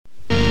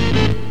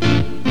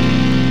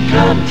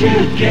come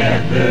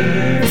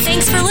together.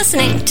 Thanks for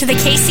listening to the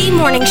KC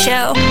Morning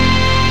Show.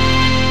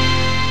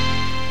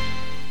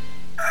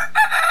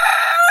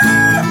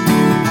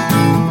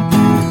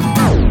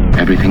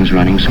 Everything's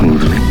running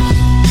smoothly.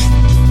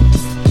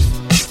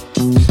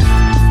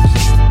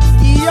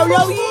 Yo,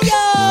 yo,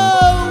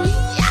 yo!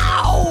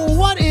 Yo!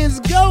 What is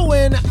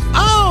going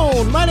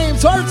on? My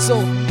name's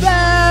Hartzell.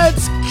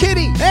 That's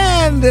Kitty.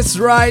 And this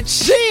right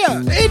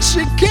here, it's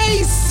your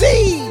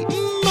KC.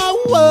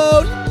 My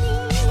world.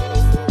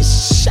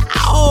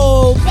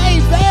 Show,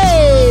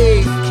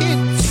 baby.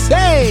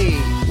 Kitty.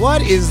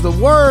 What is the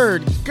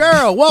word?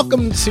 Girl,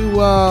 welcome to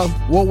World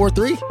War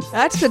III.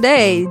 That's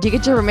today. Did you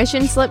get your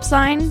remission slip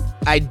signed?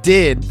 I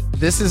did.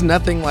 This is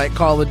nothing like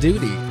Call of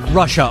Duty.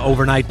 Russia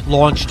overnight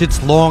launched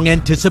its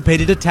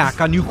long-anticipated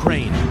attack on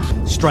Ukraine,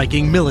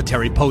 striking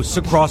military posts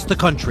across the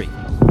country.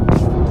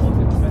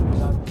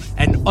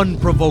 An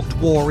unprovoked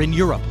war in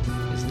Europe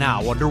is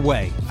now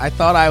underway. I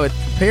thought I was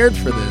prepared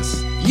for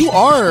this. You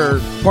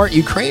are part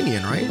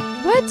Ukrainian, right?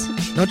 What?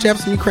 Don't you have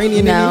some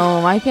Ukrainian in you?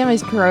 No, my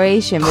family's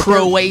Croatian. But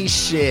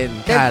Croatian.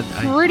 They're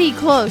pretty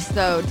close,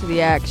 though, to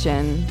the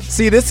action.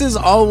 See, this is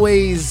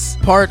always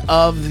part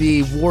of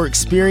the war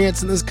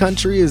experience in this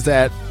country, is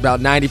that about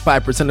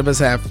 95% of us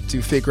have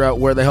to figure out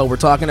where the hell we're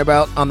talking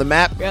about on the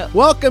map. Yep.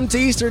 Welcome to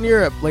Eastern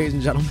Europe, ladies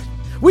and gentlemen.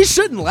 We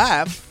shouldn't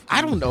laugh.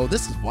 I don't know.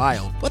 This is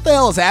wild. What the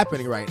hell is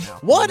happening right now?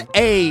 What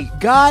a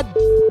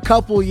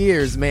couple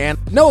years, man.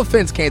 No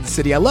offense, Kansas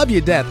City. I love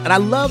you to death, and I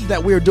love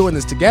that we're doing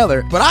this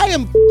together, but I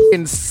am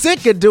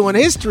sick of doing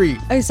history.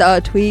 I saw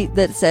a tweet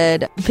that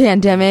said,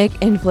 pandemic,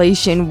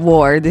 inflation,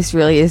 war. This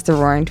really is the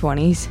roaring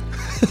 20s.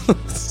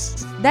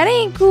 That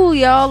ain't cool,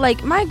 y'all.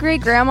 Like, my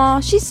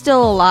great-grandma, she's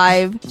still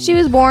alive. She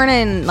was born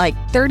in,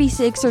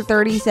 36 or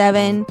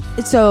 37.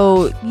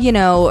 So,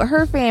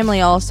 her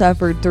family all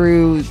suffered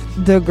through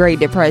the Great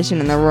Depression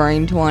and the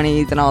Roaring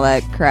 20s and all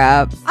that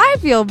crap. I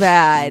feel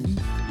bad.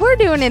 We're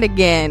doing it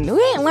again.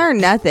 We ain't learned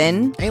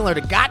nothing. Ain't learned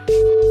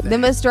a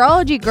Them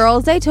astrology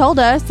girls, they told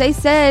us, they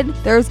said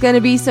there's going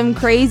to be some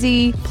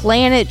crazy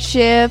planet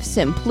shifts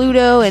and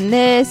Pluto and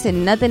this,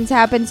 and nothing's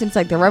happened since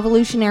the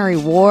Revolutionary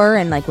War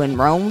and when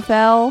Rome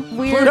fell.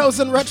 Weird. Pluto's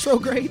in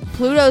retrograde.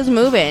 Pluto's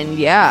moving,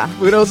 yeah.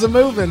 Pluto's a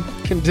moving.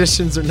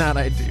 Conditions are not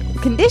ideal.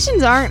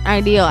 Conditions aren't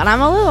ideal, and I'm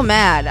a little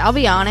mad. I'll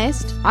be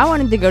honest. I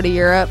wanted to go to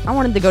Europe.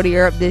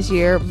 This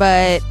year,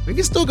 but we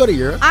can still go to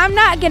Europe. I'm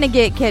not going to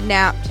get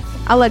kidnapped.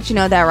 I'll let you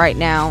know that right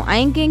now. I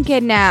ain't getting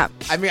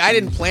kidnapped. I mean, I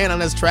didn't plan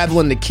on us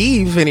traveling to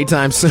Kyiv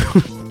anytime soon.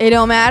 It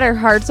don't matter,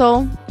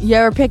 Hartzell. You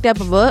ever picked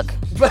up a book?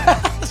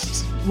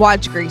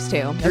 Watch Grease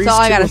 2. That's all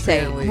I gotta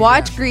say.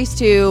 Watch Grease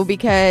 2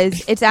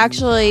 because it's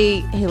actually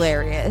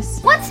hilarious.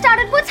 What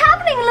started? What's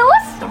happening,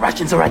 Louis? The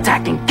Russians are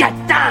attacking. Get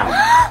down!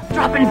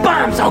 Dropping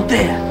bombs out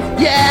there.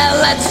 Yeah,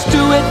 let's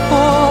do it for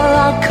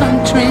our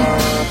country.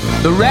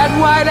 The red,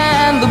 white,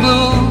 and the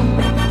blue.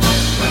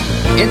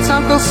 It's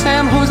Uncle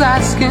Sam who's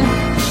asking,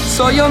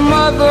 so your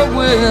mother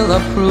will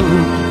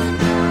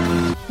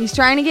approve. He's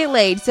trying to get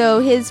laid, so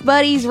his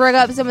buddies rig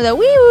up some of the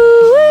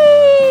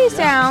wee-woo-wee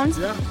sounds.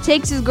 Yeah.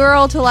 Takes his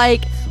girl to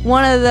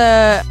one of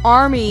the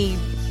army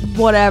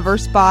whatever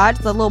spots,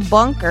 the little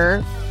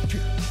bunker,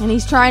 and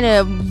he's trying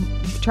to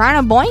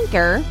boink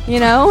her,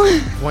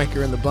 Boink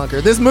her in the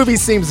bunker. This movie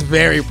seems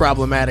very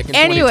problematic in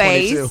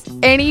 2022.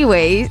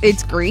 Anyways,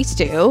 it's Grease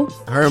 2.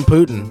 Her and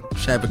Putin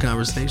should have a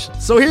conversation.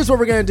 So here's what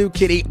we're going to do,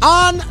 Kitty.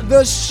 On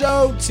the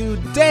show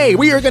today,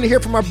 we are going to hear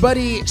from our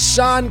buddy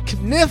Sean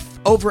Cunnif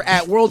over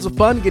at Worlds of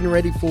Fun, getting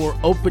ready for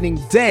opening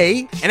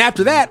day. And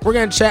after that, we're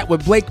going to chat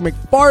with Blake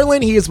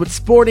McFarland. He is with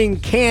Sporting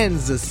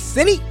Kansas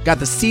City. Got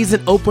the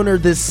season opener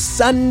this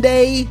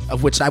Sunday,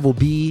 of which I will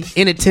be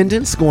in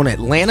attendance, going to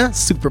Atlanta.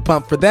 Super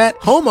pumped for that.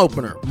 Home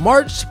opener,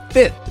 March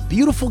 5th. The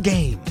beautiful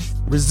game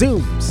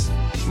resumes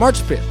March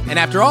 5th. And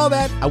after all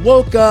that, I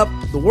woke up,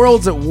 the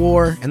world's at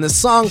war, and the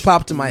song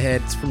popped in my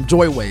head. It's from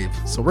Joywave.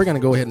 So we're going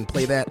to go ahead and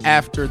play that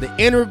after the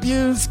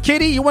interviews.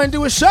 Kitty, you want to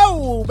do a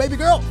show, baby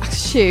girl?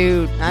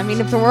 Shoot. I mean,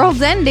 if the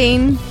world's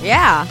ending,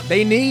 yeah.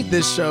 They need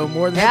this show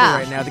more than ever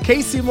right now. The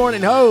KC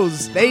Morning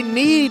Hoes, they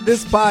need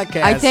this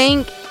podcast. I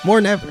think more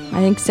than ever.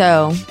 I think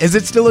so. Is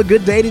it still a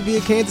good day to be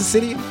in Kansas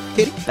City,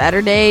 Kitty?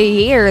 Better day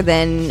here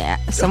than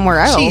somewhere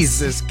else.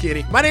 Jesus,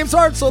 Kitty. My name's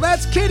Hartzell.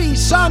 That's Kitty,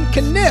 Sean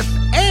Cunnif,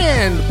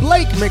 and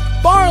Blake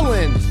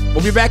McFarland.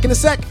 We'll be back in a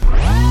sec. He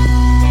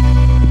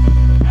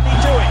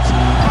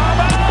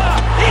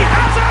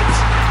has it!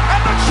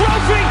 And the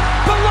trophy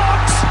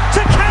belongs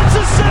to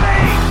Kansas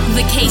City!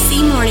 The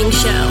KC Morning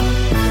Show.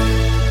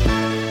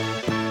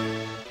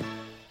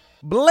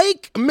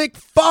 Blake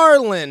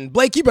McFarland.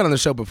 Blake, you've been on the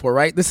show before,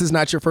 right? This is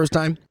not your first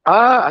time?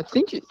 I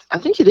think it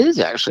is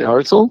actually,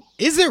 Hartzell.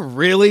 Is it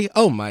really?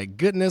 Oh my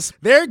goodness.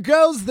 There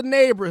goes the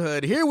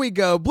neighborhood. Here we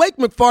go. Blake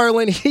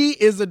McFarland, he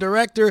is the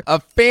director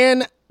of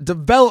fan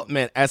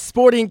development at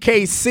Sporting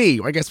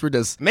KC. I guess we're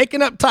just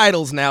making up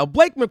titles now.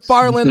 Blake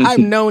McFarland, I've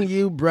known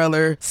you,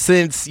 brother,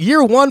 since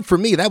year one for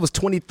me. That was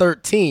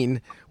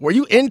 2013. Were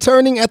you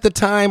interning at the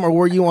time or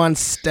were you on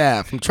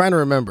staff? I'm trying to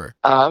remember.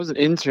 I was an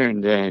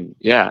intern then.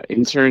 Yeah,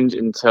 interned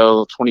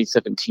until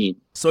 2017.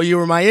 So you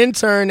were my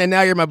intern and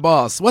now you're my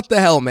boss. What the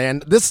hell,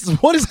 man?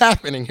 What is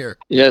happening here?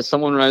 Yeah,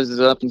 someone rises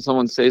up and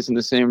someone stays in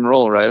the same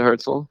role, right,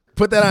 Hartzell?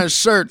 Put that on a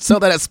shirt,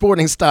 sell that at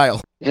Sporting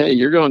Style. Hey,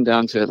 you're going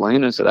down to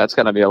Atlanta, so that's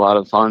going to be a lot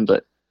of fun,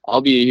 but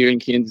I'll be here in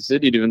Kansas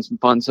City doing some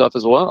fun stuff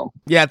as well.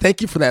 Yeah,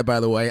 thank you for that, by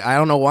the way. I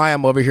don't know why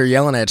I'm over here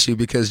yelling at you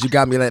because you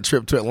got me that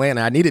trip to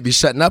Atlanta. I need to be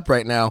shutting up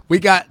right now. We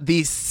got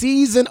the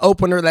season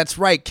opener, that's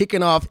right,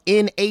 kicking off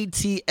in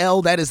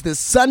ATL. That is this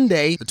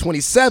Sunday, the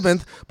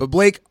 27th. But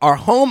Blake, our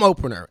home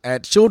opener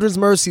at Children's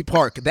Mercy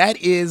Park, that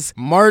is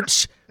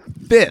March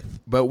 5th.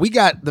 But we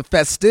got the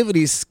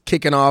festivities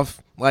kicking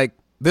off like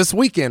this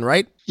weekend,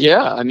 right?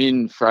 Yeah, I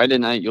mean, Friday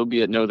night you'll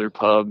be at No Other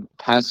Pub,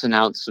 passing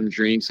out some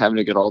drinks, having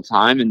a good old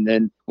time. And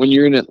then when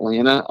you're in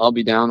Atlanta, I'll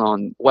be down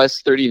on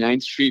West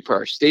 39th Street for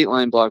our State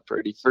Line block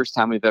party. First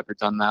time we've ever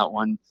done that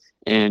one.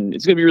 And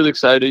it's going to be really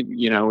exciting.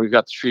 You know, we've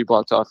got the street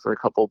blocked off for a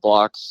couple of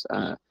blocks.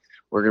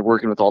 We're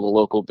working with all the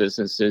local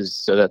businesses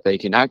so that they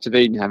can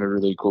activate and have a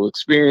really cool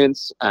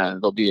experience.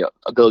 There'll be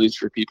abilities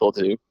for people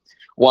to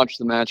watch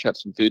the match, have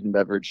some food and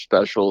beverage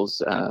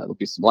specials. There'll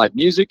be some live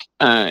music,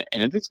 and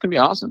it's going to be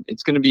awesome.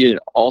 It's going to be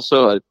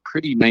also a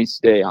pretty nice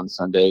day on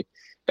Sunday.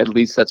 At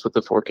least that's what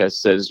the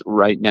forecast says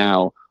right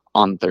now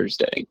on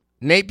Thursday.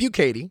 Nate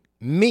Bucati,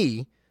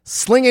 me,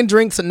 slinging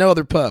drinks at No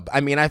Other Pub.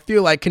 I mean, I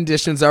feel like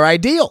conditions are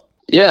ideal.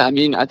 Yeah, I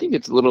mean, I think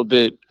it's a little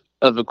bit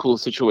of a cool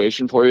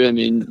situation for you. I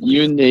mean,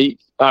 you and Nate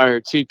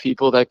are two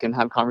people that can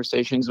have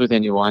conversations with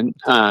anyone,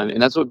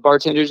 and that's what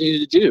bartenders need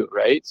to do,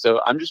 right? So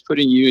I'm just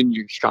putting you in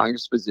your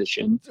strongest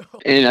position,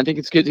 and I think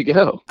it's good to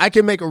go. I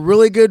can make a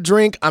really good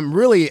drink. I'm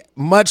really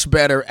much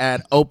better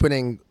at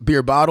opening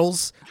beer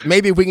bottles.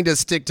 Maybe if we can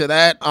just stick to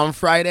that on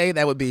Friday,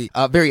 that would be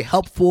very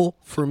helpful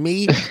for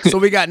me. So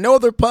we got No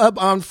Other Pub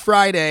on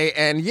Friday,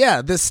 and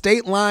yeah, this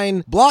State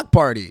Line block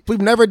party. We've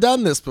never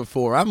done this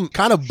before. I'm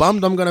kind of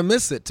bummed I'm going to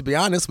miss it, to be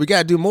honest. We got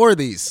to do more of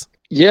these.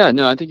 Yeah,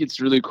 no, I think it's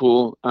really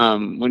cool.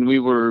 When we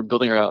were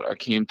building out our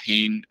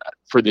campaign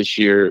for this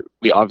year,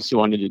 we obviously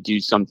wanted to do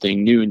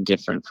something new and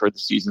different for the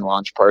season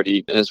launch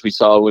party. And as we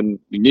saw when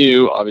we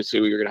knew, obviously,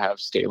 we were going to have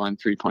State Line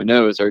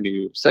 3.0 as our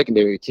new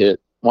secondary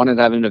kit. Wanted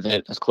to have an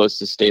event as close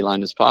to State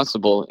Line as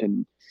possible.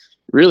 And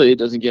really, it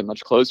doesn't get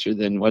much closer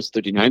than West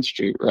 39th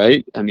Street,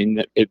 right? I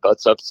mean, it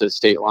butts up to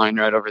State Line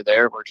right over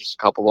there. We're just a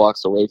couple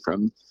blocks away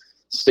from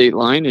State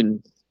Line,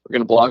 and we're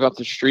going to block off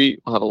the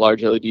street. We'll have a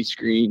large LED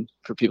screen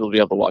for people to be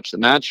able to watch the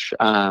match.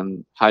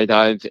 High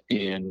Dive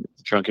and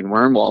Drunken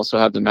Worm will also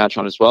have the match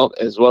on as well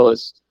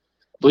as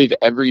I believe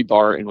every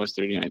bar in West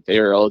 39th. They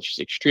are all just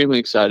extremely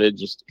excited.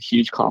 Just a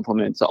huge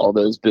compliment to all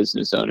those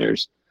business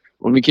owners.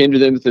 When we came to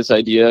them with this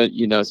idea,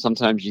 you know,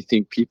 sometimes you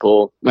think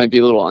people might be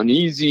a little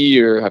uneasy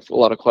or have a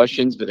lot of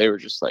questions, but they were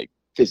just like,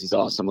 this is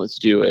awesome. Let's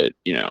do it.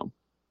 You know,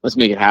 let's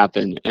make it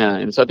happen.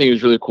 And so I think it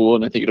was really cool.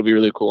 And I think it'll be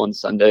really cool on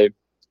Sunday.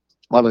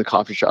 A lot of the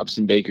coffee shops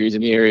and bakeries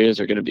in the areas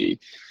are going to be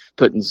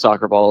putting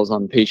soccer balls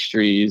on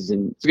pastries,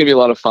 and it's going to be a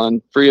lot of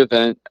fun. Free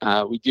event.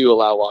 We do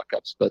allow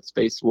walk-ups, but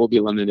space will be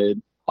limited.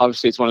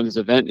 Obviously, it's one of those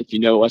events. If you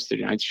know West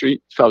 39th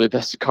Street, it's probably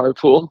best to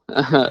carpool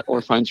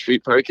or find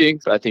street parking.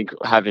 So I think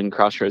having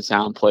Crossroads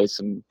Sound play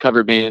some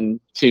cover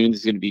band tunes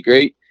is going to be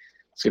great.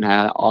 It's going to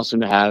be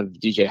awesome to have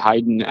DJ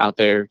Hayden out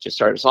there to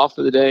start us off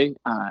for the day.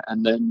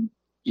 And then,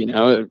 you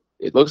know,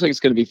 it looks like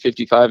it's going to be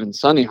 55 and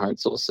sunny,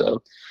 Hartzell.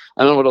 So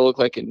I don't know what it'll look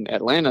like in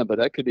Atlanta, but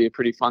that could be a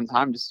pretty fun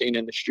time to stand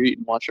in the street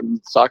and watch a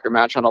soccer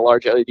match on a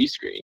large LED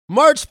screen.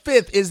 March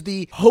 5th is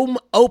the home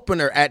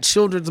opener at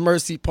Children's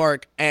Mercy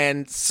Park,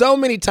 and so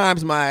many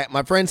times my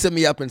friends hit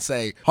me up and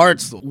say,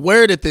 Hartzell,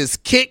 where did this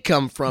kit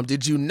come from?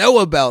 Did you know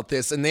about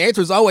this? And the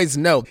answer is always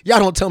no. Y'all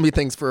don't tell me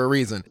things for a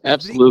reason.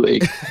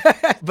 Absolutely.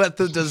 But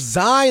the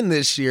design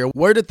this year,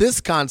 where did this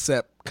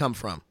concept come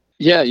from?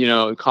 Yeah, you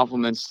know,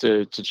 compliments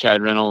to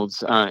Chad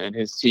Reynolds and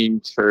his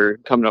team for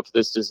coming up with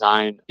this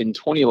design. In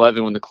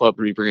 2011, when the club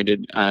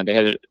rebranded, they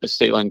had a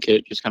State Line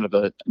kit, just kind of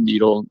a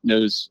needle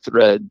nose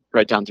thread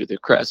right down through the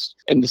crest.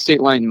 And the State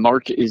Line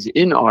mark is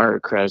in our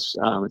crest.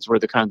 It's where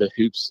the kind of the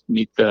hoops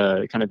meet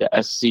the kind of the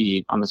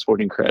SC on the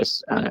sporting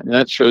crest. And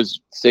that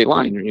shows State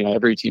Line. You know,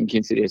 every team in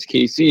Kansas City has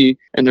KC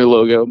and their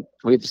logo.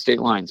 We have the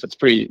State Line, so it's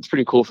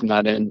pretty cool from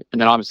that end.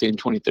 And then obviously in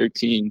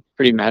 2013,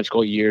 pretty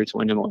magical year to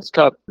win MLS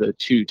Cup, the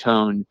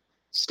two-tone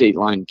State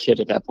Line kit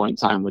at that point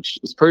in time, which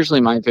is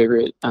personally my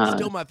favorite.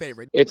 Still my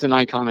favorite. It's an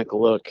iconic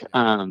look.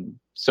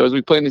 So as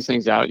we plan these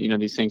things out, you know,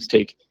 these things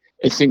take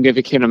a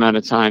significant amount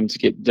of time to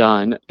get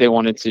done. They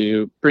wanted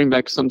to bring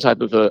back some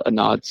type of a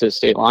nod to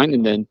State Line,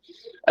 and then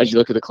as you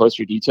look at the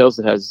closer details,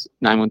 it has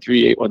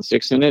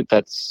 913-816 in it.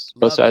 That's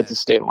both sides of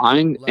State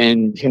Line,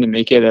 and kind of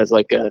make it as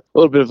like a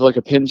little bit of like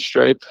a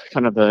pinstripe,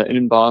 kind of an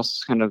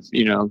emboss, kind of,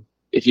 you know,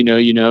 if you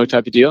know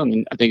type of deal.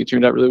 And I think it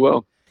turned out really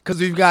well. Because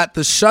we've got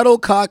the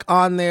shuttlecock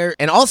on there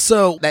and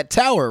also that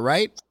tower,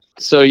 right?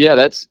 So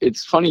yeah,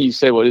 it's funny you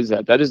say, what is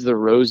that? That is the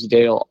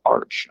Rosedale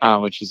Arch,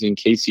 which is in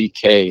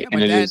KCK, Yeah,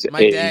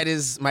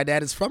 and my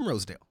dad is from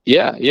Rosedale.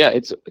 Yeah,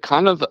 it's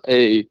kind of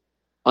a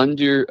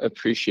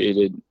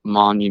underappreciated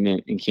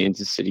monument in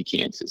Kansas City,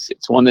 Kansas.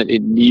 It's one that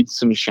it needs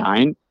some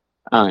shine.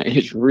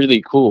 It's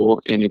really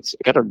cool, and it's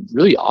got a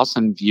really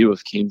awesome view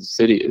of Kansas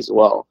City as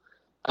well.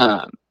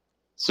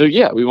 So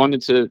yeah, we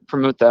wanted to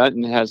promote that,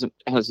 and it has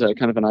a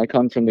kind of an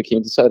icon from the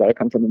Kansas side,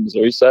 icon from the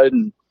Missouri side,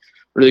 and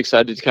really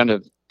excited to kind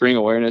of bring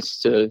awareness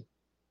to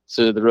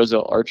the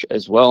Rosedale Arch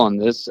as well on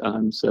this.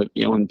 So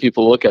when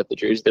people look at the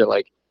jersey, they're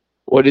like,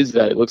 "What is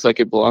that? It looks like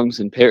it belongs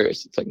in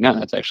Paris." It's like, no,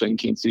 that's actually in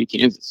Kansas City,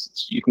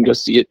 Kansas. You can go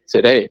see it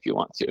today if you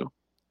want to.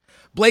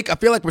 Blake, I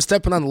feel like we're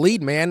stepping on the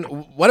lead, man.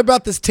 What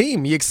about this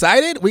team? You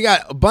excited? We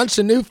got a bunch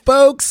of new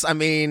folks. I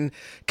mean,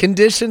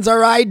 conditions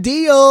are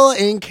ideal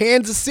in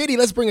Kansas City.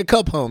 Let's bring a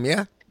cup home,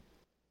 yeah?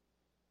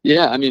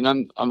 Yeah, I mean,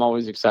 I'm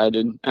always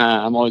excited.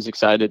 I'm always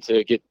excited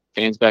to get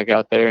fans back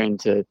out there and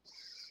to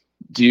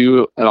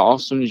do an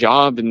awesome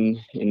job and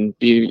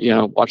be,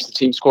 watch the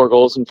team score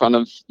goals in front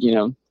of,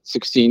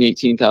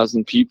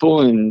 18,000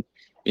 people and,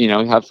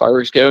 have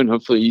fireworks go, and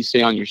hopefully you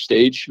stay on your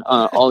stage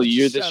all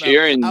year this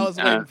year. And I was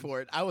waiting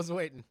for it. I was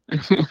waiting.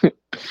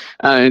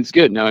 It's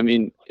good. No, I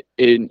mean,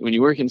 when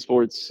you work in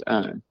sports,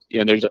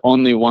 there's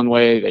only one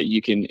way that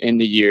you can end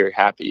the year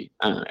happy,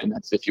 and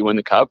that's if you win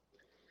the cup.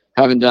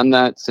 Haven't done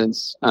that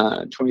since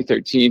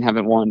 2013.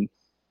 Haven't won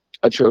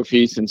a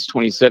trophy since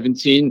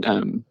 2017.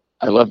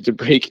 I love to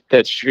break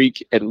that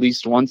streak at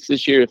least once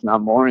this year, if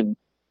not more. And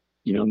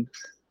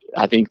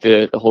I think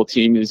the whole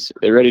team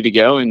they're ready to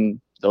go,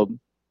 and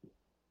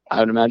I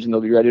would imagine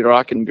they'll be ready to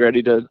rock and be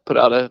ready to put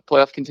out a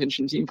playoff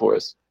contention team for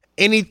us.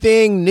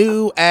 Anything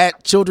new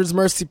at Children's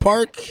Mercy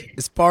Park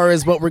as far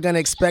as what we're going to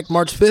expect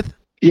March 5th?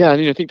 Yeah, I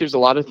mean, I think there's a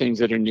lot of things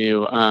that are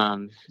new.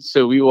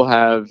 So we will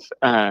have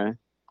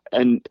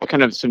and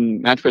kind of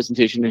some match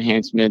presentation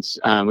enhancements.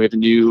 We have a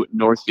new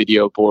North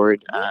video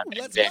board.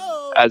 Let's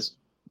go. As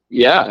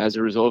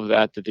a result of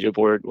that, the video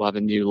board will have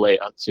a new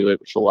layout to it,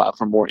 which will allow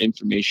for more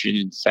information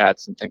and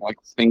stats and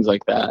things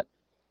like that.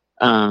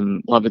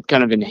 We'll have a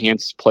kind of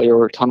enhanced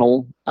player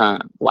tunnel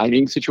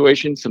lighting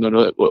situation, similar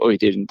to what we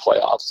did in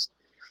playoffs.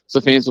 So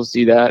fans will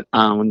see that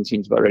when the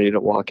team's about ready to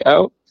walk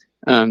out.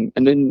 And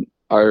then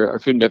our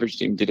food and beverage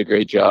team did a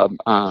great job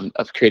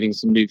of creating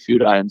some new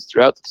food items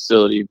throughout the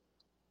facility,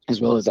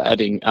 as well as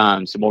adding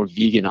some more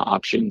vegan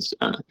options.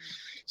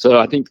 So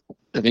I think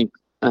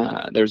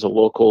there's a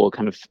local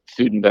kind of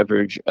food and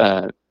beverage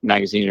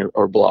magazine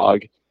or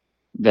blog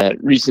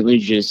that recently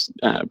just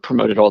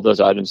promoted all those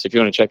items. So if you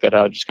want to check that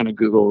out, just kind of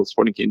Google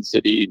Sporting Kansas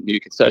City new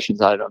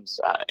concessions items,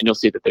 and you'll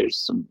see that there's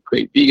some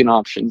great vegan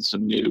options,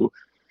 some new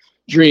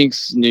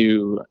drinks,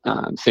 new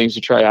things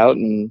to try out,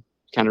 and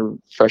kind of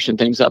freshen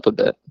things up a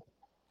bit.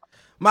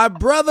 My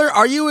brother,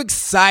 are you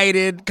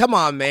excited? Come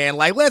on, man.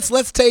 Like let's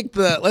take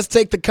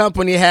the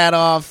company hat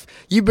off.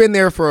 You've been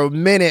there for a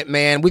minute,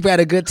 man. We've had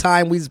a good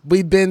time.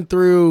 We've been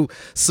through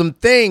some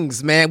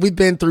things, man. We've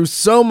been through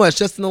so much.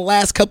 Just in the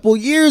last couple of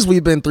years,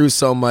 we've been through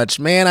so much,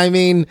 man. I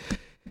mean,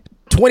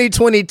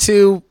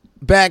 2022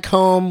 back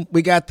home,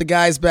 we got the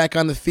guys back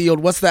on the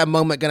field. What's that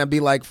moment gonna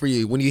be like for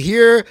you when you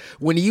hear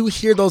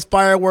those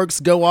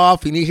fireworks go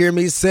off and you hear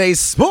me say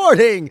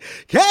Sporting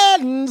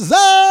Kansas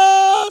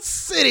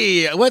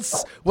City?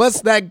 What's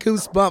that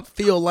goosebump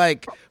feel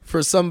like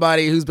for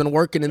somebody who's been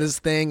working in this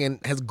thing and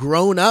has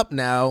grown up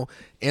now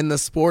in the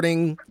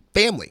sporting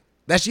family?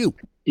 That's you.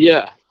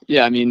 Yeah.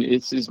 I mean,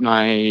 this is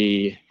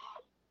my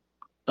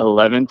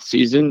 11th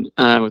season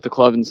with the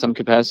club in some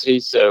capacity,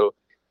 so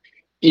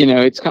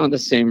it's kind of the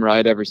same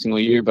ride every single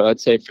year. But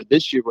I'd say for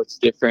this year, what's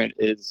different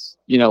is,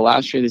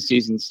 last year the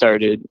season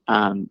started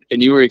and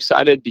you were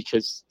excited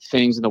because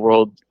things in the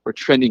world were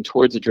trending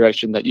towards a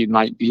direction that you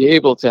might be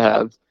able to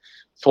have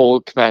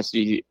full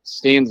capacity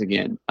stands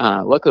again.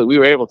 Luckily, we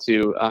were able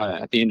to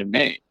at the end of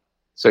May.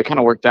 So it kind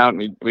of worked out.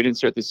 And we didn't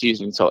start the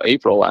season until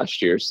April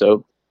last year. So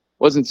it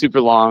wasn't super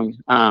long.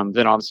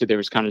 Then obviously there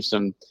was kind of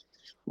some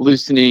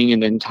loosening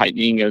and then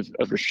tightening of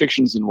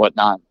restrictions and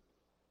whatnot.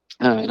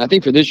 And I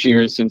think for this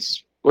year,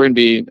 since we're going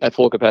to be at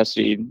full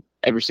capacity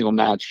every single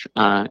match,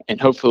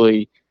 and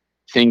hopefully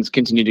things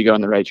continue to go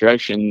in the right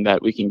direction,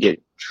 that we can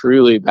get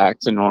truly back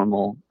to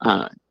normal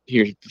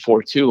here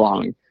before too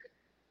long.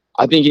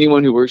 I think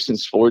anyone who works in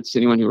sports,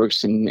 anyone who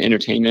works in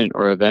entertainment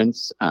or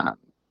events,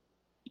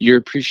 your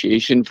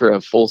appreciation for a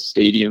full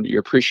stadium,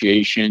 your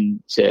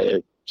appreciation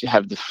to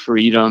have the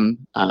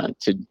freedom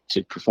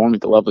to perform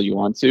at the level you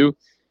want to,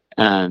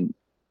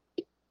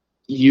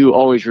 you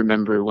always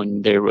remember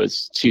when there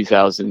was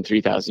 2,000,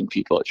 3,000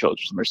 people at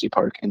Children's Mercy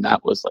Park, and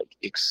that was like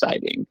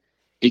exciting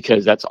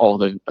because that's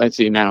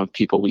the amount of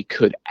people we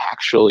could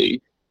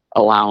actually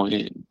allow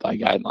in by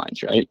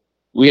guidelines, right?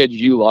 We had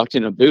you locked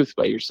in a booth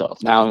by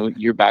yourself. Now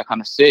you're back on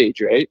a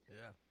stage, right?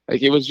 Yeah.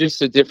 Like it was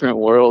just a different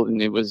world,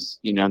 and it was,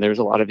 there was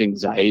a lot of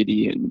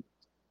anxiety and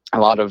a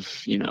lot of,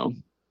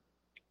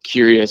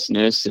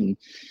 curiousness, and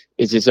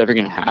is this ever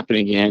going to happen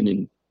again?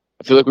 And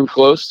I feel like we're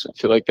close. I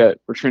feel like that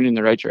we're trending in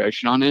the right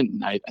direction on it.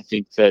 And I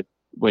think that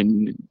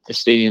when the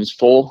stadium's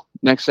full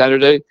next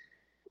Saturday,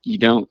 you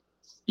don't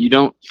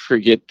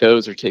forget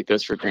those or take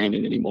those for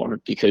granted anymore,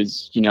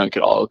 because it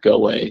could all go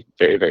away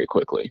very, very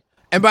quickly.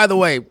 And by the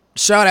way,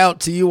 shout out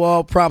to you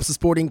all, props to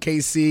Sporting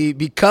KC,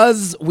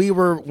 because we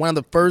were one of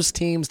the first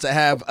teams to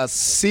have a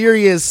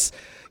serious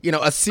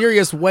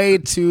way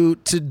to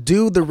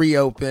do the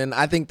reopen.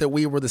 I think that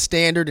we were the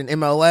standard in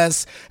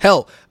MLS.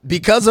 Hell,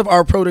 because of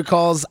our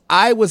protocols,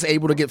 I was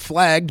able to get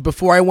flagged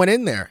before I went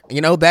in there.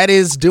 That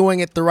is doing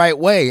it the right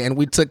way, and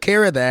we took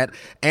care of that.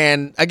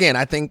 And again,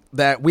 I think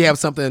that we have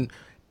something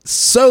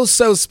so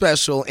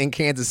special in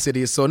Kansas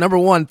City. So number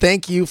one,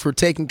 thank you for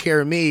taking care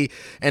of me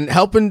and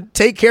helping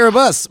take care of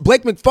us.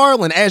 Blake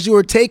McFarland, as you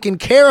were taking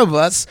care of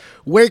us,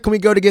 where can we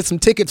go to get some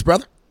tickets,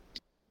 brother?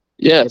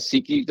 Yeah,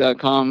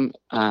 SeatGeek.com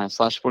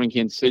 /Sporting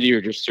Kansas City,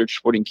 or just search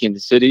Sporting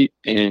Kansas City,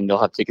 and they'll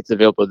have tickets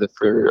available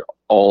for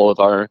all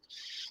of our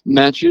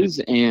matches.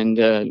 And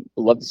we'd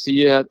love to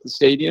see you at the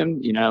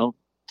stadium.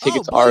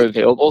 Tickets are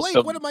available. Blake,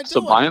 so what am I so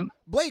doing? buy them.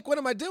 Blake, what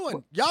am I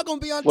doing? Y'all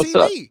gonna be on What's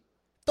TV? up?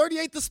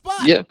 38 the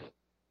spot. Yeah,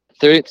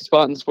 38 the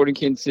spot in the Sporting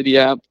Kansas City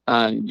app.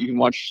 You can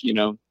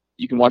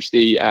watch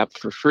the app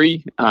for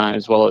free,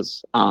 as well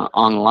as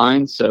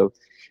online. So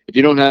if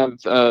you don't have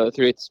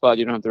 38 the spot,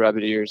 you don't have the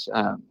rabbit ears.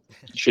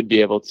 You should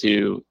be able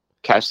to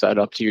catch that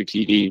up to your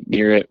TV,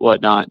 mirror it,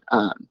 whatnot,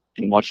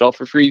 and watch it all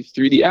for free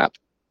through the app.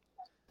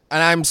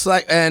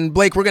 And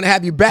Blake, we're going to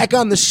have you back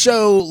on the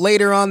show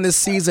later on this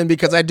season,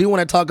 because I do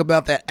want to talk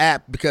about that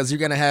app, because you're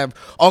going to have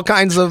all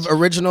kinds of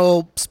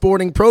original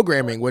sporting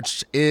programming,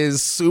 which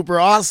is super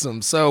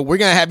awesome. So we're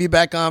going to have you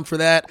back on for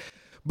that.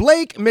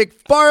 Blake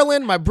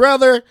McFarland, my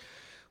brother.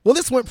 Well,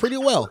 this went pretty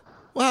well.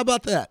 Well, how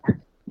about that?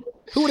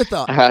 Who would have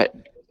thought? All right.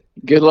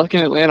 Good luck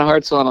in Atlanta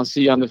Hartsel, and I'll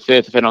see you on the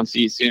 5th if I don't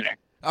see you sooner.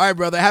 All right,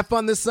 brother. Have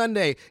fun this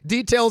Sunday.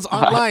 Details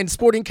online,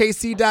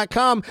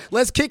 sportingkc.com.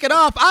 Let's kick it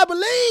off. I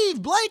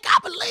believe, Blake, I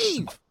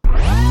believe.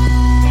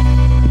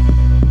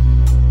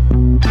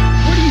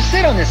 Where do you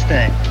sit on this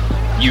thing?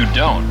 You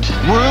don't.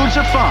 Worlds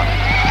of fun.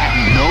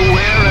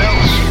 Nowhere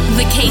else.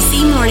 The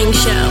KC Morning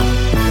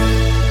Show.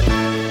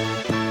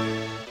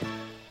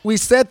 We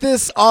set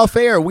this off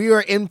air. We are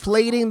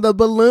inflating the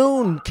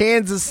balloon,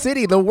 Kansas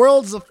City, the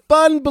Worlds of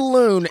Fun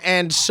balloon.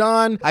 And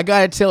Sean, I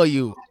gotta tell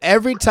you,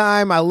 every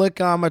time I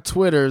look on my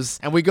Twitters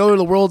and we go to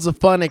the Worlds of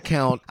Fun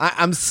account,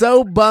 I'm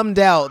so bummed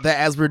out that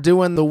as we're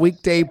doing the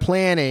weekday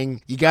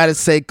planning, you gotta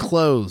say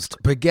closed.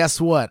 But guess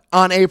what?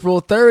 On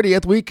April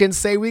 30th, we can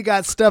say we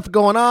got stuff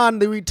going on.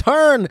 The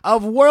return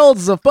of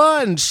Worlds of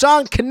Fun.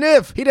 Sean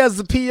Cunnif, he does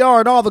the PR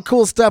and all the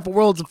cool stuff at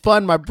Worlds of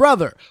Fun. My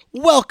brother,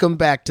 welcome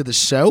back to the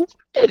show.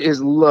 It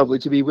is lovely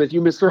to be with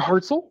you, Mr.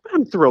 Hartzell.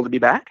 I'm thrilled to be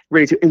back,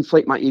 ready to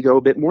inflate my ego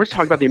a bit more, to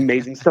talk about the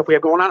amazing stuff we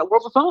have going on at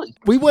Worlds of Fun.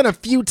 We went a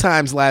few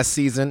times last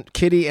season,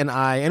 Kitty and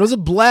I, and it was a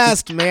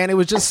blast, man. It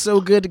was just so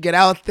good to get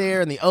out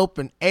there in the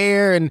open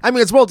air. And I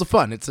mean, it's Worlds of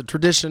Fun. It's a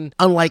tradition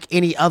unlike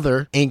any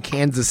other in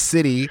Kansas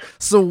City.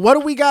 So what do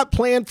we got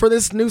planned for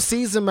this new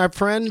season, my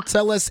friend?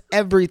 Tell us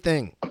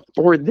everything.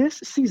 For this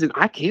season,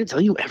 I can't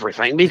tell you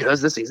everything because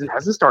the season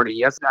hasn't started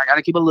yet. So I got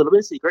to keep a little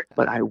bit secret.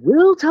 But I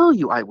will tell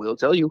you,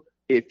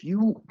 if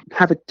you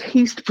have a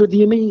taste for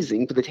the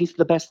amazing, for the taste of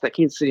the best that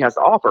Kansas City has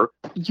to offer,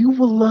 you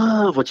will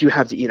love what you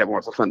have to eat at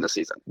Worlds of Fun this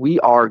season. We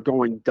are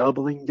doubling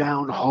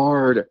down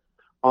hard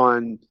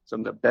on some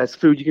of the best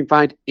food you can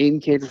find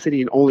in Kansas City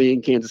and only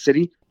in Kansas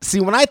City. See,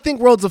 when I think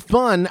Worlds of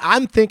Fun,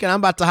 I'm thinking I'm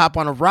about to hop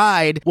on a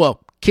ride.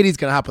 Well, Kitty's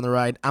going to hop on the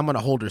ride. I'm going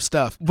to hold her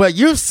stuff. But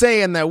you're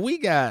saying that we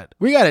got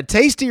a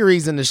tasty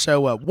reason to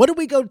show up. What did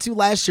we go to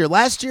last year?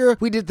 Last year,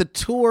 we did the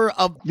tour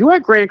of... You were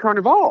at Grand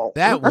Carnival.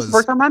 That's the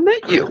first time I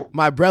met you.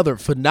 My brother,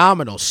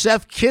 phenomenal.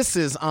 Chef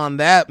kisses on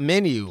that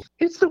menu.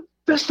 It's the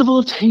festival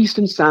of taste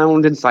and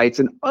sound and sights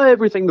and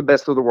everything the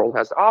best of the world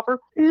has to offer.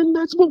 And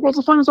that's what Worlds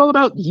of Fun is all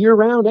about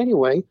year-round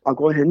anyway. I'll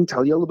go ahead and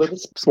tell you a little bit of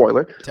a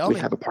spoiler. We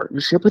have a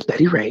partnership with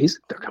Betty Ray's.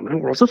 They're coming to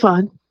Worlds of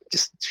Fun.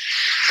 Just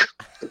shh.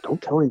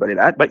 Don't tell anybody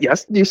that. But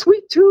yes, your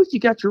sweet tooth, you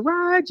got your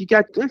rides, you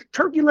got your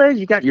turkey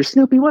legs, you got your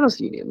Snoopy. What else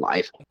do you need in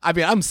life? I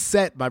mean, I'm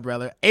set, my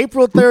brother.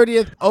 April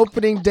 30th,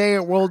 opening day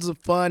at Worlds of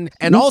Fun.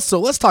 And also,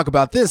 let's talk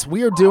about this.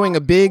 We are doing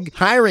a big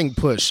hiring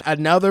push.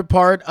 Another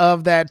part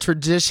of that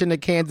tradition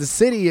of Kansas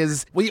City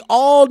is we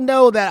all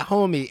know that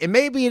homie. And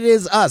maybe it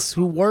is us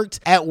who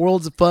worked at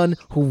Worlds of Fun,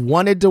 who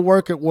wanted to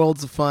work at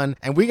Worlds of Fun.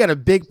 And we got a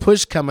big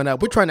push coming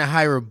up. We're trying to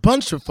hire a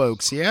bunch of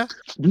folks, yeah?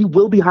 We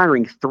will be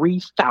hiring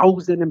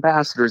 3,000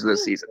 ambassadors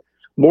this season.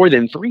 More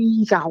than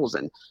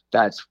 3,000.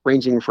 That's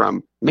ranging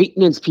from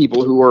maintenance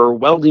people who are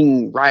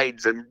welding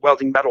rides and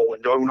welding metal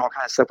and doing all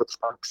kinds of stuff with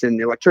sparks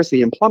and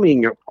electricity and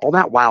plumbing, all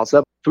that wild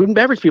stuff. Food and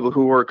beverage people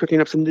who are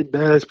cooking up some of the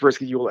best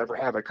brisket you will ever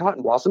have at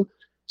Cotton Blossom,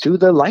 to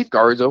the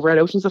lifeguards over at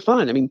Oceans of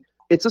Fun. I mean,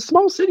 it's a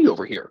small city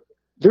over here.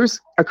 There's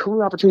a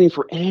career opportunity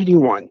for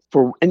anyone,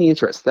 for any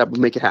interest that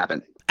would make it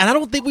happen. And I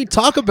don't think we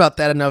talk about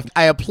that enough.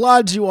 I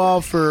applaud you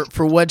all for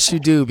what you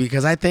do,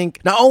 because I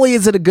think not only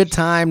is it a good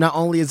time, not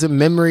only is it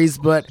memories,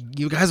 but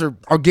you guys are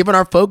giving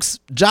our folks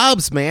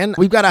jobs, man.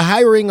 We've got a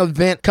hiring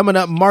event coming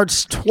up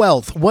March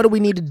 12th. What do we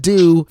need to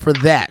do for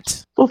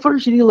that? Well,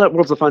 first, you need to let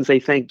Worlds of Fun say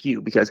thank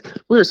you, because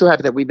we're so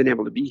happy that we've been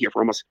able to be here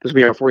for almost, this will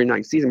be our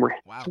 49th season. We're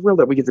thrilled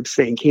that we get to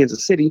stay in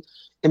Kansas City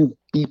and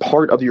be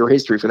part of your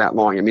history for that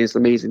long. I mean, it's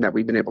amazing that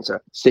we've been able to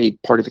stay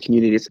part of the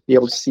community. It's be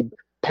able to see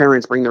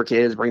parents bring their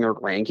kids, bring their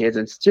grandkids.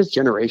 And it's just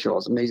generational.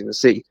 It's amazing to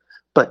see.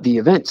 But the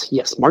event,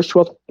 yes, March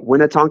 12th,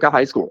 Winnetonka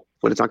High School.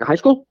 Winnetonka High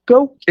School,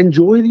 go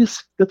enjoy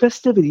the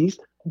festivities,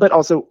 but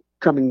also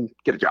come and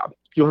get a job.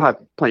 You'll have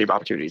plenty of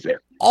opportunities there.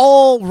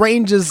 All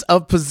ranges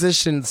of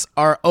positions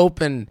are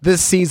open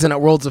this season at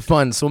Worlds of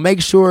Fun, so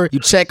make sure you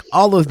check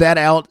all of that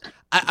out.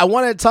 I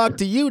want to talk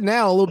to you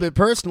now a little bit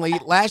personally.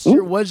 Last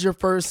year was your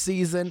first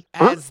season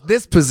as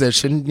this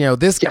position,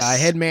 this guy,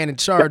 head man in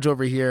charge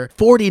over here.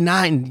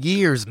 49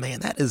 years,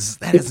 man, that is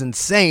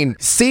insane.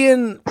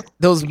 Seeing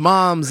those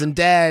moms and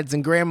dads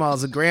and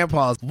grandmas and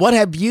grandpas, what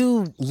have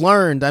you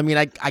learned? I mean,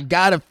 I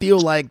gotta feel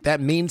like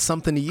that means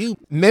something to you.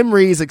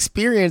 Memories,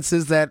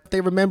 experiences that they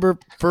remember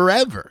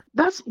forever.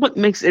 That's what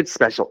makes it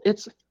special.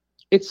 It's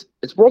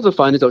Worlds of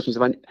Fun, it's Oceans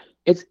of Fun.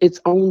 It's its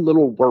own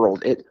little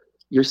world.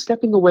 You're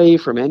stepping away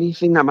from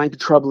anything that might be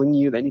troubling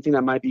you, anything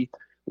that might be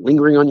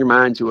lingering on your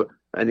mind, to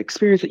an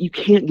experience that you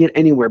can't get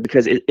anywhere,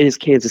 because it is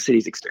Kansas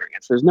City's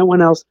experience. There's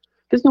nowhere else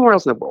in the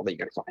world that you're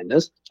going to find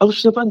this.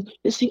 Oceans of Fun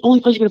is the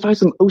only place you're going to find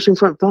some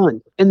oceanfront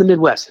fun in the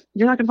Midwest.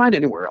 You're not going to find it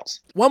anywhere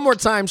else. One more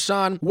time,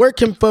 Sean, where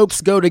can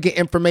folks go to get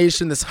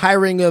information? This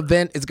hiring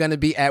event is going to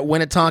be at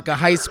Winnetonka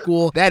High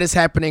School. That is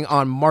happening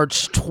on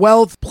March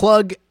 12th.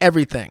 Plug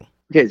everything.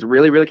 Okay, it's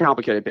really, really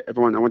complicated.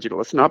 Everyone, I want you to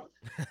listen up.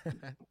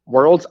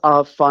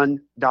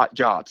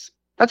 worldsoffun.jobs.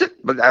 That's it,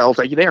 but that'll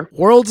take you there.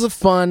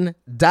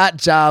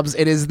 Worldsoffun.jobs.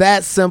 It is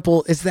that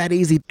simple. It's that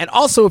easy. And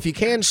also, if you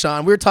can,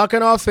 Sean, we were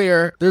talking off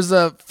air, there's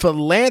a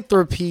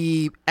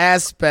philanthropy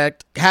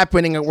aspect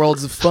happening at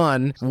Worlds of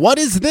Fun. What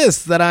is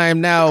this that I am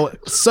now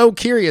so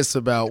curious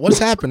about? What's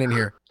happening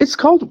here? It's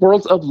called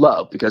Worlds of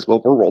Love because, well,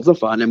 we're Worlds of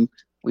Fun, and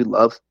we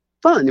love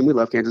fun, and we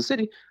love Kansas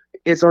City.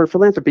 It's our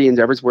philanthropy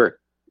endeavors where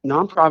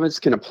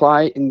nonprofits can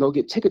apply and they'll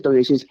get ticket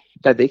donations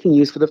that they can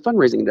use for the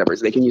fundraising endeavors.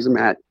 They can use them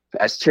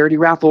as charity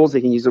raffles.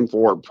 They can use them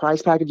for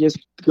prize packages.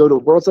 Go to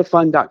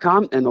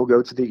worldsoffun.com and they'll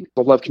go to the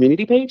Love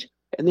community page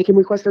and they can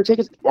request their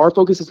tickets. Our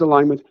focus is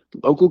aligned with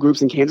local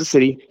groups in Kansas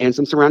City and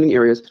some surrounding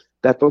areas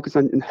that focus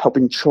on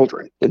helping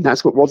children. And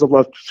that's what Worlds of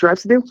Love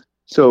strives to do.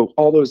 So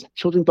all those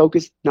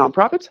children-focused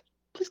nonprofits,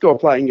 please go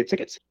apply and get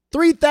tickets.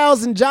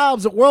 3,000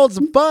 jobs at Worlds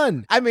of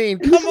Fun. I mean,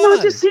 come on. It's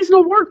not just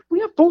seasonal work. We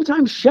have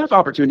full-time chef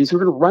opportunities who are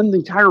going to run the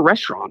entire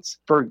restaurants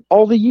for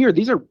all the year.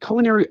 These are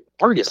culinary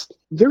artists.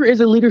 There is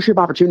a leadership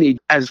opportunity.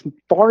 As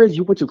far as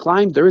you want to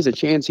climb, there is a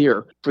chance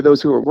here for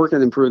those who are working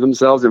to improve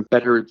themselves and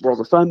better Worlds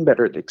of Fun,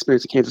 better the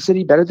experience of Kansas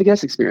City, better the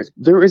guest experience.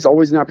 There is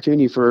always an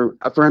opportunity for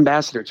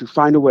ambassador to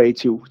find a way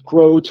to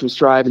grow, to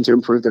strive, and to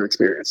improve their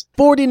experience.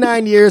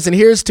 49 years, and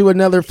here's to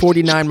another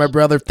 49, my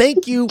brother.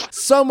 Thank you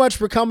so much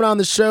for coming on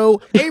the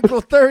show.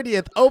 April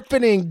 30th,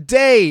 opening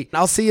day.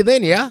 I'll see you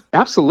then, yeah?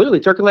 Absolutely.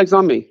 Turkey legs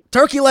on me.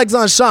 Turkey legs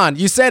on Sean.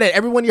 You said it.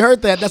 Everyone, you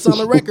heard that. That's on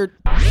the record.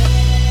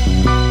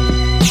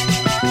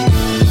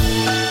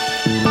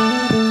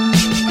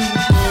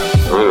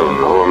 I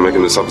don't know. I'm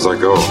making this up as I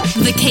go.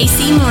 The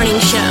KC Morning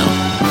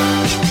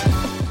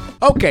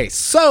Show. Okay,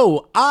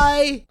 so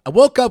I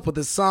woke up with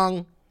this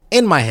song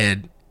in my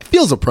head. It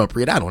feels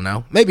appropriate. I don't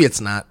know. Maybe it's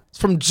not. It's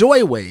from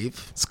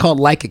Joywave. It's called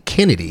Like a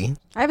Kennedy.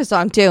 I have a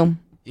song too.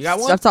 You got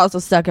one? Stuff's also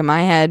stuck in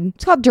my head.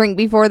 It's called Drink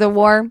Before the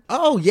War.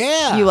 Oh,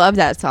 yeah. You love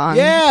that song.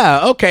 Yeah.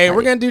 Okay,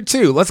 we're going to do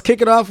two. Let's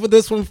kick it off with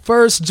this one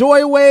first.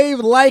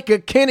 Joywave, Like a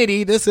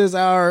Kennedy. This is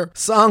our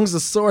songs to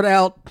sort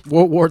out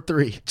World War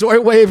III.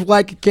 Joywave,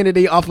 Like a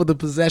Kennedy off of the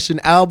Possession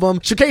album.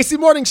 It's your KC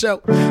Morning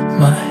Show.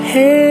 My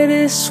head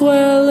is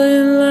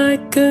swelling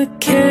like a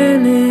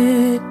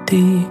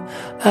Kennedy.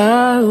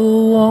 I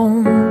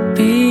won't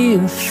be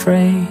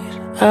afraid.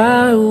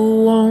 I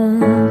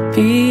won't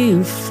be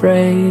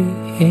afraid.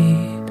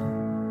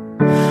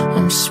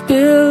 I'm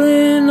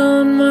spilling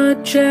on my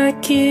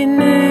Jackie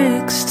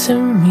next to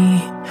me.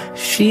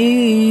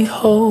 She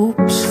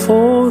hopes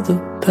for the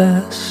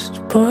best,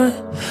 but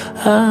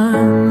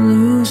I'm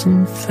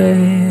losing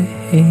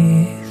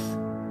faith.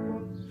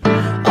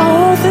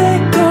 Oh,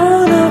 they're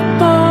gonna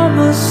bomb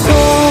us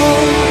all.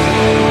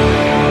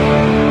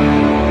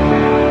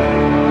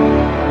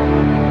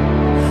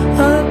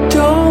 I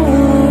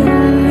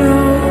don't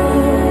know.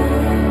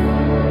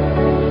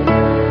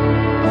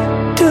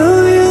 Do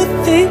you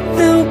think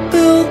they'll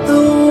build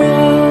the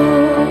wall?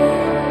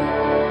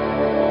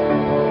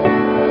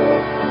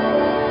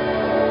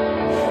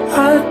 I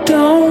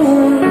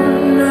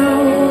don't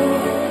know.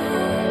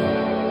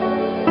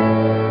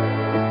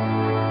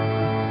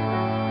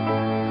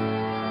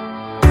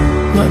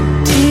 My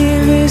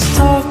TV's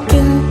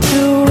talking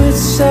to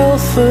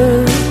itself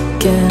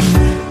again.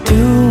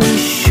 Do we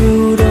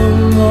shoot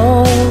 'em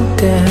all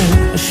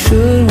dead? Or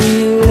should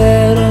we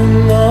let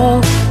 'em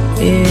all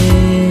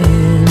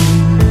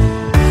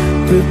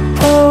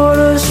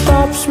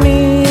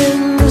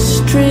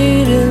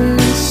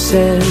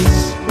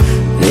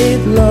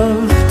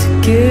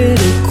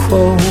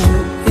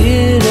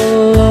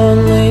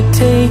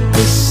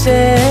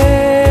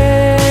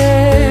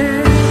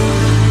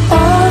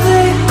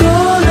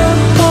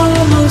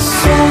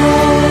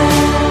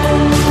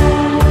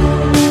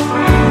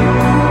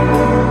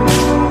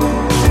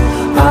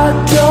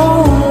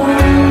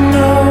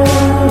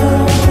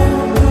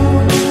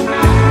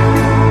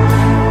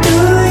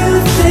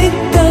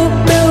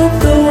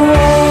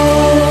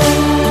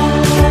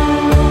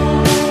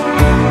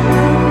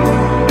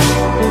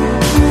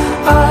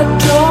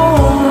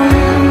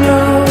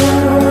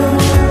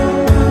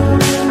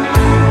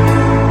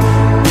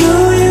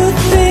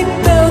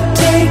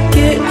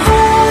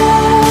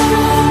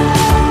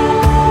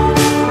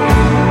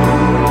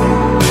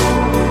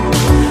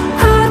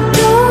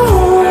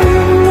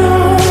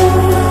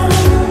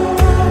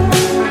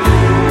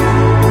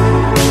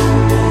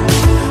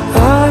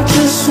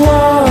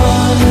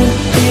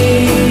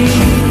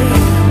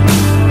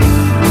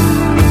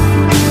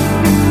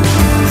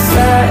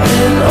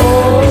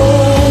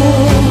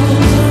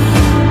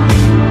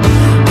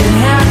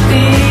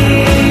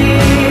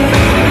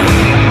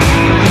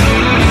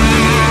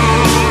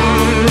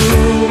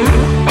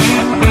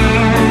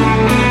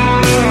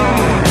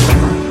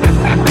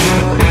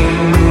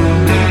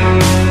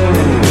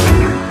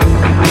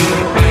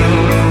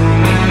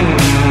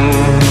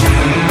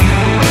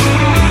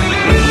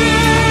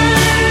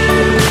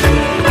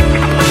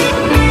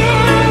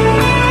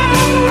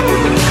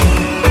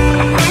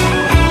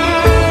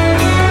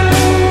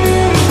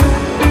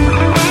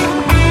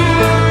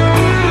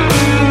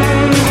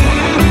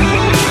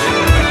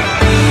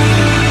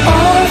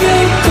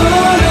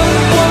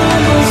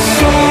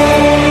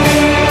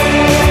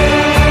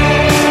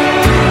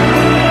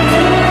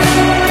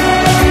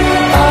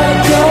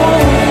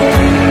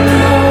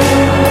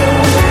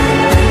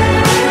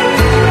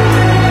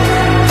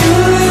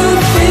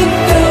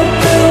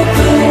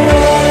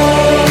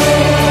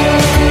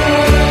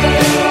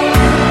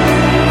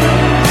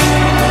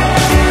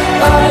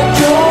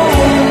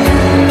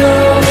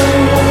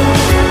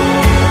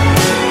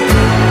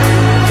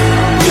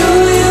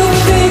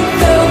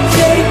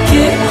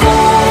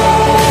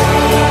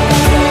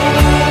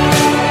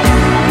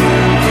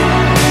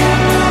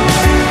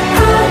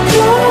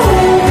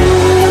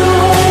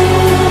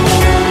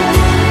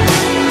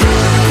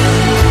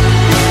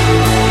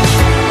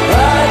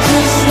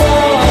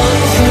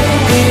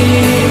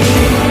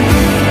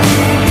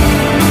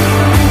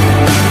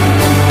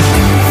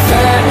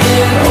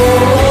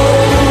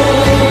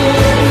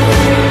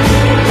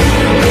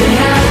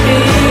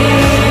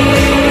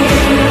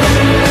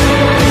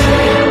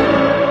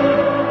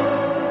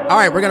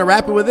right, we're going to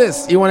wrap it with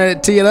this. You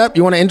want to tee it up?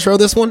 You want to intro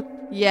this one?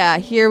 Yeah,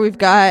 here we've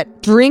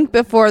got Drink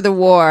Before the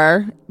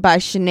War by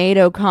Sinead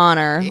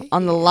O'Connor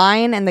on the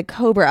Lion and the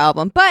Cobra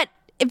album. But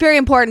very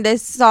important,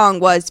 this song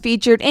was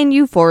featured in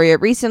Euphoria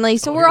recently,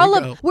 so we're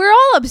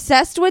all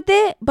obsessed with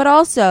it, but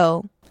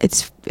also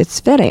it's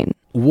fitting.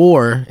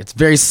 War, it's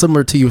very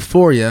similar to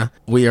Euphoria.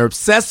 We are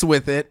obsessed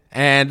with it,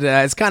 and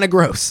it's kind of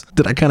gross.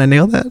 Did I kind of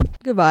nail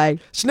that? Goodbye.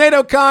 Sinead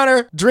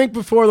O'Connor, Drink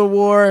Before the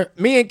War.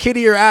 Me and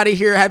Kitty are out of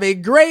here. Have a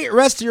great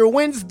rest of your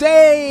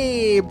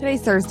Wednesday.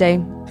 Today's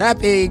Thursday.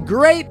 Have a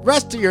great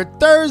rest of your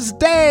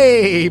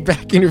Thursday.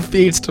 Back in your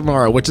feeds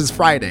tomorrow, which is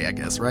Friday, I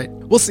guess, right?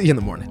 We'll see you in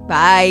the morning.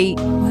 Bye.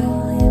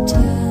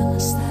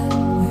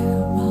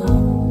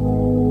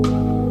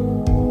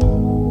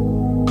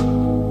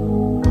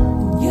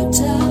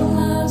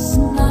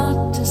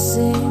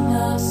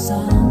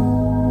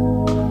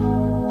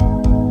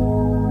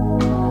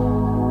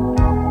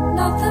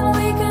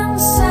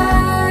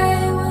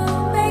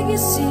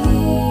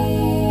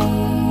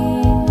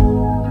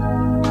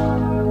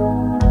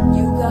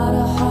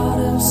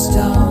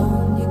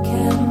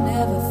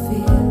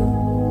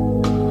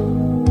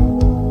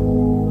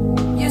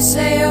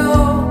 Say,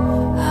 oh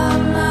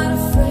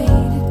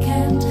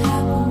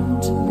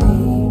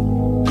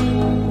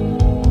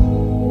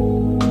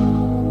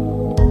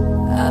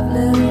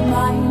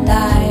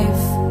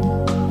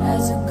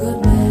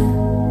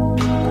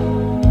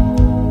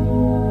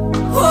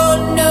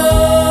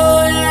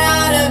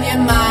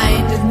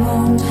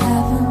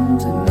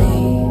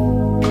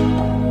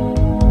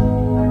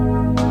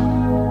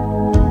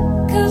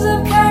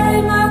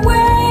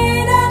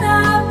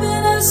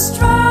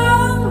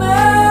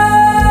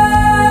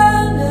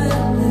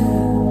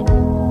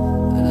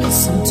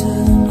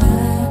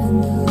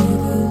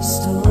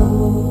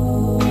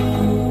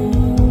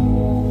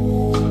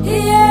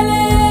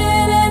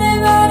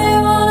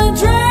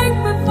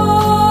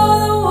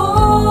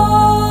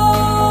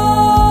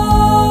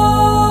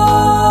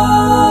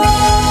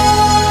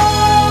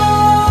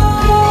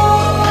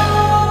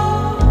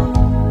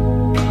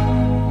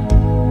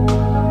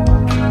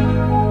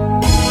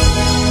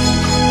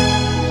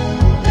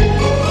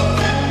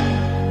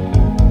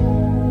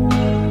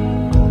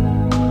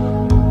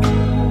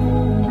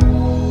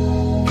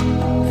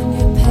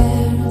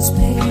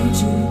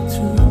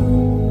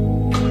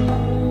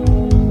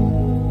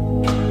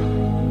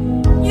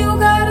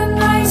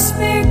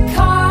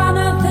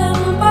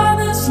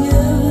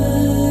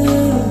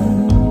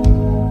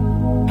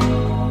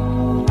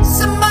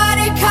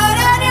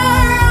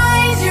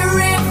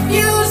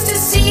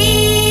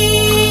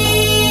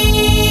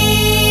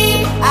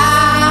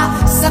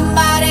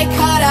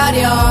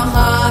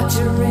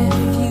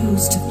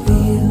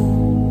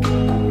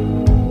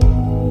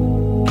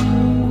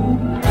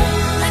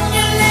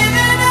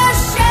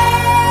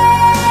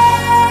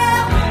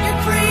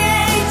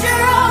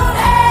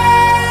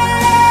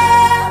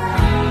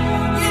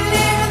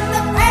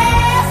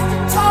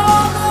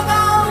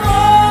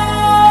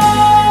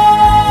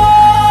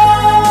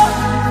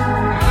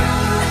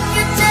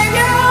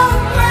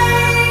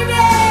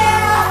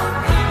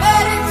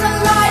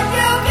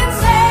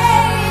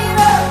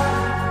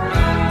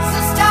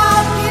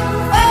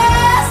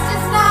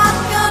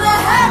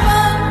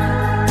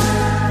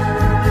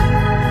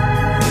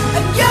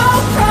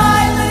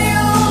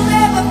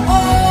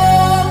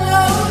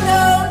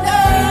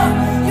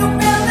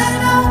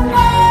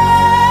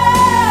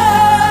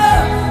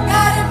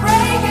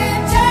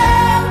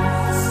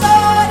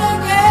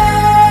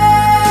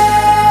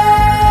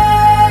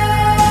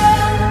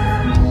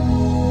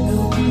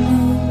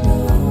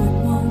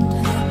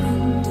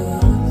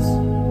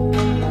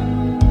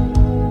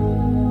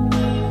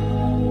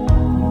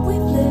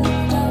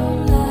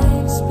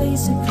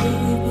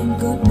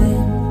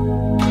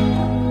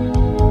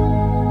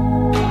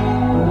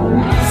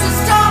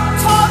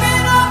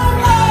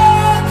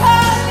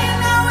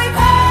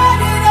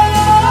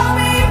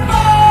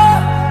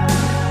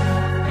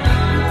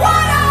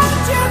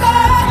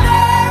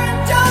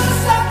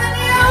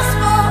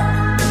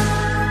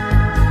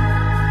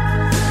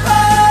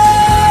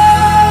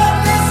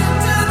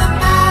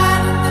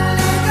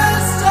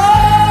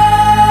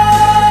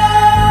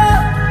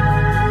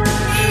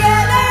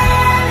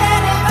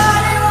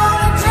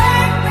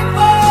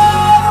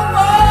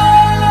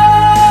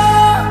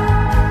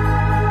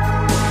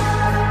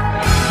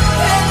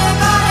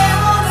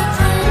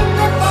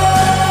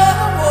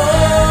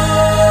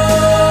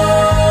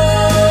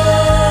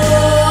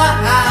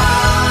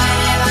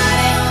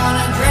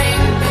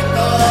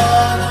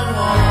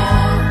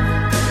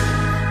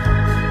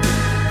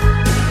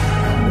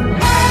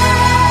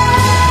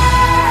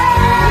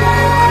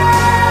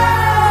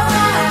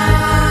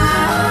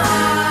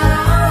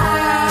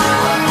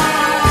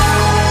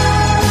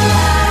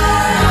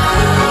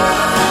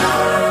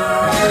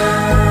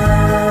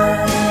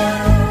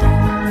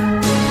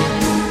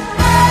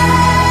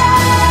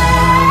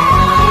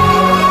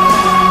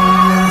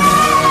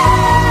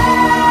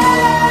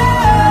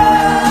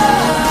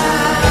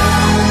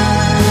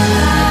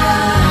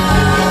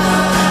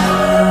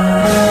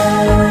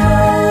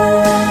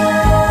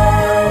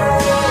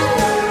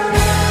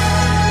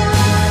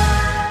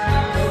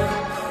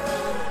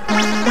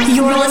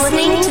You're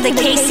listening to the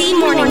KC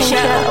Morning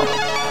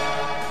Show.